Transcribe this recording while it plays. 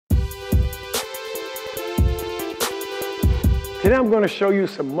Today I'm going to show you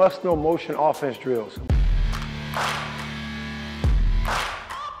some must-know motion offense drills.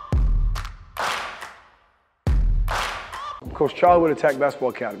 I'm Coach Charlie with Attack Basketball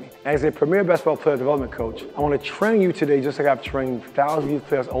Academy. As a premier basketball player development coach, I want to train you today just like I've trained thousands of youth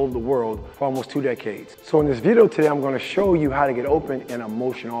players all over the world for almost 2 decades. So in this video today, I'm going to show you how to get open in a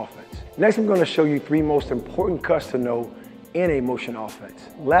motion offense. Next, I'm going to show you 3 most important cuts to know in a motion offense.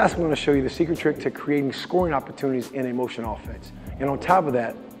 Last, I'm going to show you the secret trick to creating scoring opportunities in a motion offense. And on top of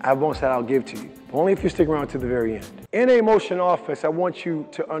that, I have bonus that I'll give to you, but only if you stick around to the very end. In a motion offense, I want you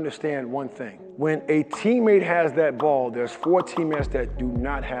to understand one thing. When a teammate has that ball, there's 4 teammates that do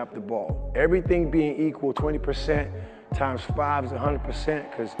not have the ball. Everything being equal, 20% times 5 is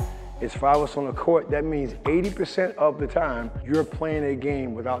 100%, because it's 5 of us on the court. That means 80% of the time you're playing a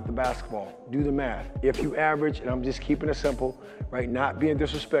game without the basketball. Do the math. If you average, and I'm just keeping it simple, right, not being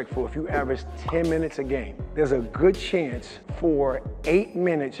disrespectful, if you average 10 minutes a game, there's a good chance for 8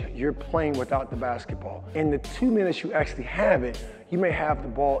 minutes you're playing without the basketball. In the 2 minutes you actually have it, you may have the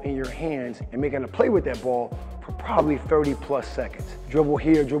ball in your hands and making a play with that ball for probably 30+ seconds. Dribble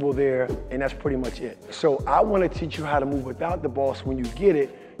here, dribble there, and that's pretty much it. So I want to teach you how to move without the ball, so when you get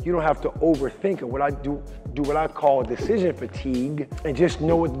it, you don't have to overthink it. What I do what I call decision fatigue, and just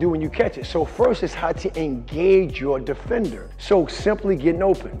know what to do when you catch it. So first is how to engage your defender. So simply getting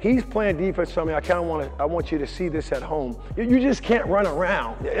open. He's playing defense for me. I want you to see this at home. You just can't run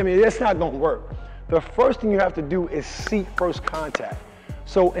around. I mean, that's not gonna work. The first thing you have to do is seek first contact.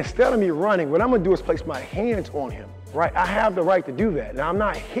 So instead of me running, what I'm gonna do is place my hands on him, right? I have the right to do that. Now I'm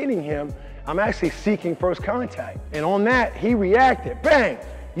not hitting him, I'm actually seeking first contact. And on that, he reacted, bang!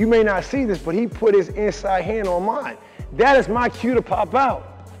 You may not see this, but he put his inside hand on mine. That is my cue to pop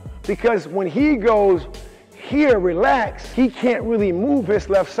out. Because when he goes here, relax, he can't really move his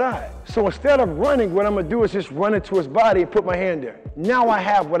left side. So instead of running, what I'm gonna do is just run into his body and put my hand there. Now I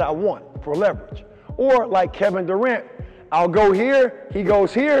have what I want for leverage. Or like Kevin Durant, I'll go here, he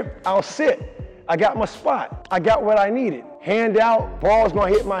goes here, I'll sit. I got my spot. I got what I needed. Hand out, ball's gonna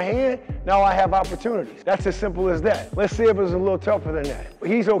hit my hand, now I have opportunities. That's as simple as that. Let's see if it's a little tougher than that.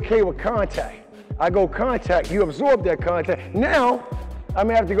 He's okay with contact. I go contact, you absorb that contact. Now, I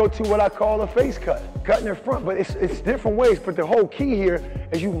may have to go to what I call a face cut, cutting in front, but it's different ways. But the whole key here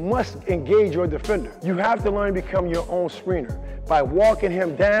is you must engage your defender. You have to learn to become your own screener by walking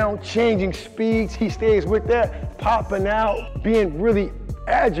him down, changing speeds, he stays with that, popping out, being really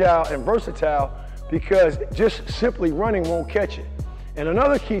agile and versatile, because just simply running won't catch it. And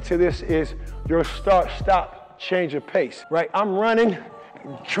another key to this is your start, stop, change of pace, right? I'm running,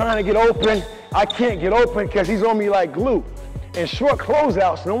 trying to get open. I can't get open because he's on me like glue. And short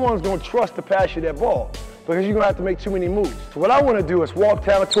closeouts, no one's gonna trust to pass you that ball because you're gonna have to make too many moves. So what I wanna do is walk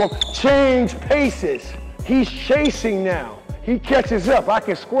down to him, change paces. He's chasing now. He catches up, I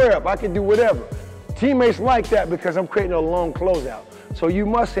can square up, I can do whatever. Teammates like that because I'm creating a long closeout. So you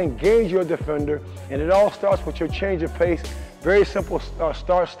must engage your defender, and it all starts with your change of pace. Very simple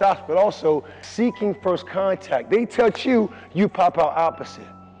start, stops, but also seeking first contact. They touch you, you pop out opposite.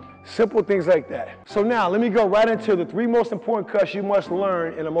 Simple things like that. So now let me go right into the 3 most important cuts you must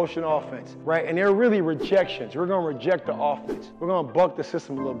learn in a motion offense, right? And they're really rejections. We're gonna reject the offense. We're gonna buck the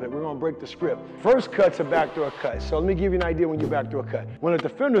system a little bit. We're gonna break the script. First cut's a backdoor cut. So let me give you an idea when you backdoor cut. When a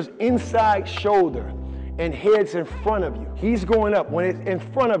defender's inside shoulder and head's in front of you, he's going up. When it's in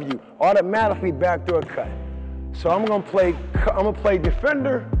front of you, automatically backdoor cut. So I'm gonna play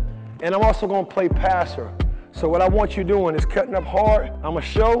defender, and I'm also gonna play passer. So what I want you doing is cutting up hard. I'm gonna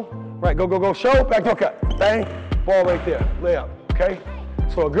show, right, go, show, backdoor cut, bang, ball right there, layup, okay?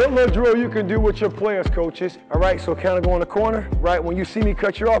 So a good little drill you can do with your players, coaches, all right? So kind of go in the corner, right? When you see me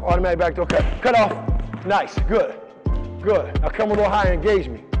cut you off, automatic backdoor cut. Cut off, nice, good. Now come a little higher, engage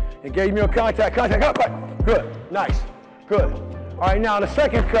me. Engage me on contact, up, good, nice, good. All right, now the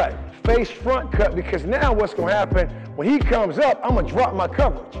second cut, face front cut, because now what's gonna happen, when he comes up, I'm gonna drop my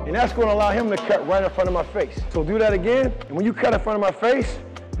coverage, and that's gonna allow him to cut right in front of my face. So do that again, and when you cut in front of my face,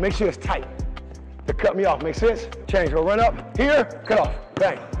 make sure it's tight. To cut me off, make sense? Change, go run up, here, cut off,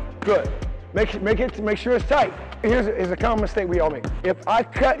 bang, good. Make sure it's tight. Here's a common mistake we all make. If I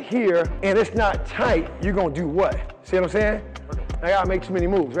cut here and it's not tight, you're gonna do what? See what I'm saying? I gotta make too many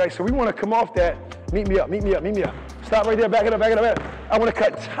moves, right? So we wanna come off that, meet me up. Stop right there, back it up. I wanna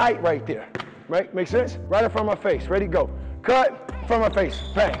cut tight right there, right? Make sense? Right in front of my face, ready, go. Cut, in front of my face,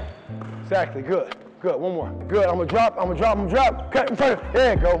 bang. Exactly, good, one more. Good, I'm gonna drop, cut in front of,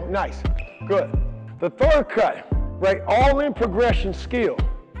 there you go, nice, good. The third cut, right, all in progression skill.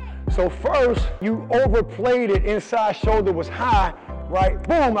 So first, you overplayed it, inside shoulder was high, right?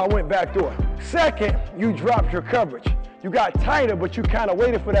 Boom, I went back door. Second, you dropped your coverage. You got tighter, but you kind of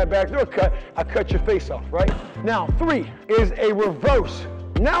waited for that backdoor cut. I cut your face off, right? Now, 3 is a reverse.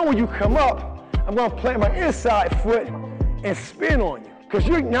 Now when you come up, I'm gonna plant my inside foot and spin on you. Because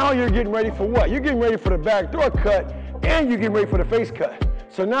now you're getting ready for what? You're getting ready for the backdoor cut and you're getting ready for the face cut.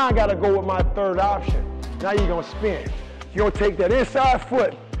 So now I gotta go with my third option. Now you're gonna spin. You're gonna take that inside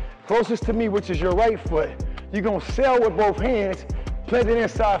foot, closest to me, which is your right foot. You're gonna sail with both hands, plant that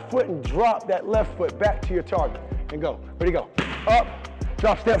inside foot and drop that left foot back to your target. And go, ready, go. Up,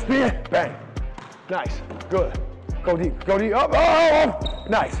 drop, step, spin, bang. Nice, good. Go deep, up, oh,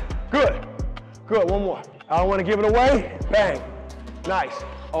 nice, good. Good, one more. I don't wanna give it away, bang. Nice,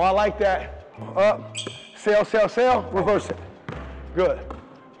 oh, I like that. Up, sail, sail, sail, reverse it. Good,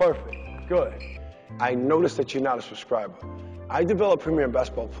 perfect, good. I noticed that you're not a subscriber. I develop premier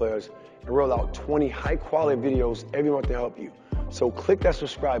basketball players and roll out 20 high-quality videos every month to help you. So click that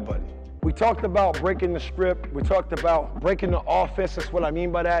subscribe button. We talked about breaking the script. We talked about breaking the offense. That's what I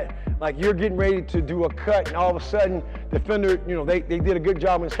mean by that. Like you're getting ready to do a cut, and all of a sudden, defender, they did a good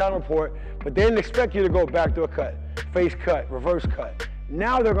job in the scouting report, but they didn't expect you to go back to a cut, face cut, reverse cut.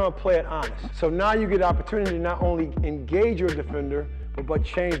 Now they're going to play it honest. So now you get the opportunity to not only engage your defender, but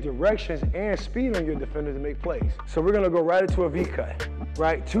change directions and speed on your defender to make plays. So we're going to go right into a V cut,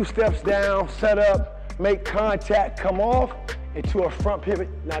 right? 2 steps down, set up, make contact, come off, into a front pivot,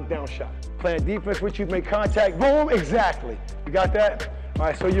 knockdown shot. Playing defense with you, make contact, boom, exactly. You got that? All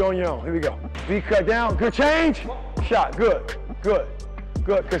right, so you're on your own. Here we go. V cut down, good change, shot, good, good,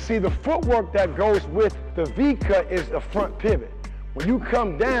 good. Because see, the footwork that goes with the V cut is the front pivot. When you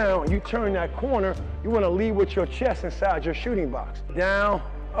come down and you turn that corner, you want to lead with your chest inside your shooting box. Down,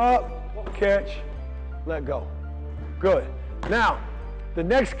 up, catch, let go. Good. Now, the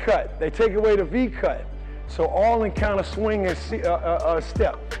next cut, they take away the V cut. So all in kind of swing and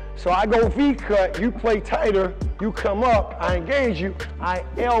step. So I go V cut, you play tighter, you come up, I engage you, I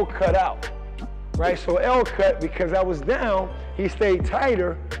L cut out. Right, so L cut, because I was down, he stayed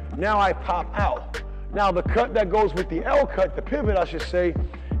tighter, now I pop out. Now the cut that goes with the L cut, the pivot I should say,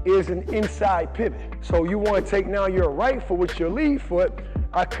 is an inside pivot. So you want to take now your right foot with your lead foot,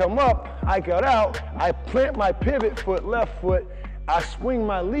 I come up, I cut out, I plant my pivot foot, left foot, I swing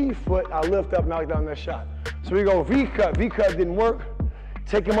my lead foot, I lift up, knock down that shot. So we go V cut didn't work,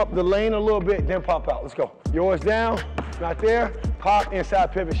 take him up the lane a little bit, then pop out. Let's go. Yours down, not there, pop,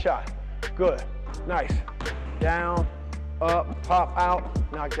 inside pivot shot. Good, nice. Down, up, pop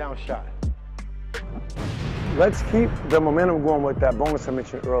out, knock down shot. Let's keep the momentum going with that bonus I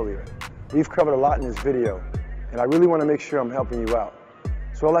mentioned earlier. We've covered a lot in this video, and I really want to make sure I'm helping you out.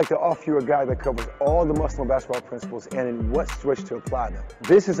 So I'd like to offer you a guide that covers all the must-know basketball principles and in what switch to apply them.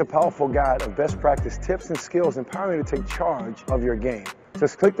 This is a powerful guide of best practice tips and skills empowering you to take charge of your game.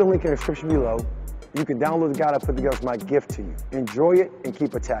 Just click the link in the description below. You can download the guide I put together as my gift to you. Enjoy it and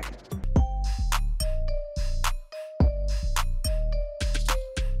keep attacking.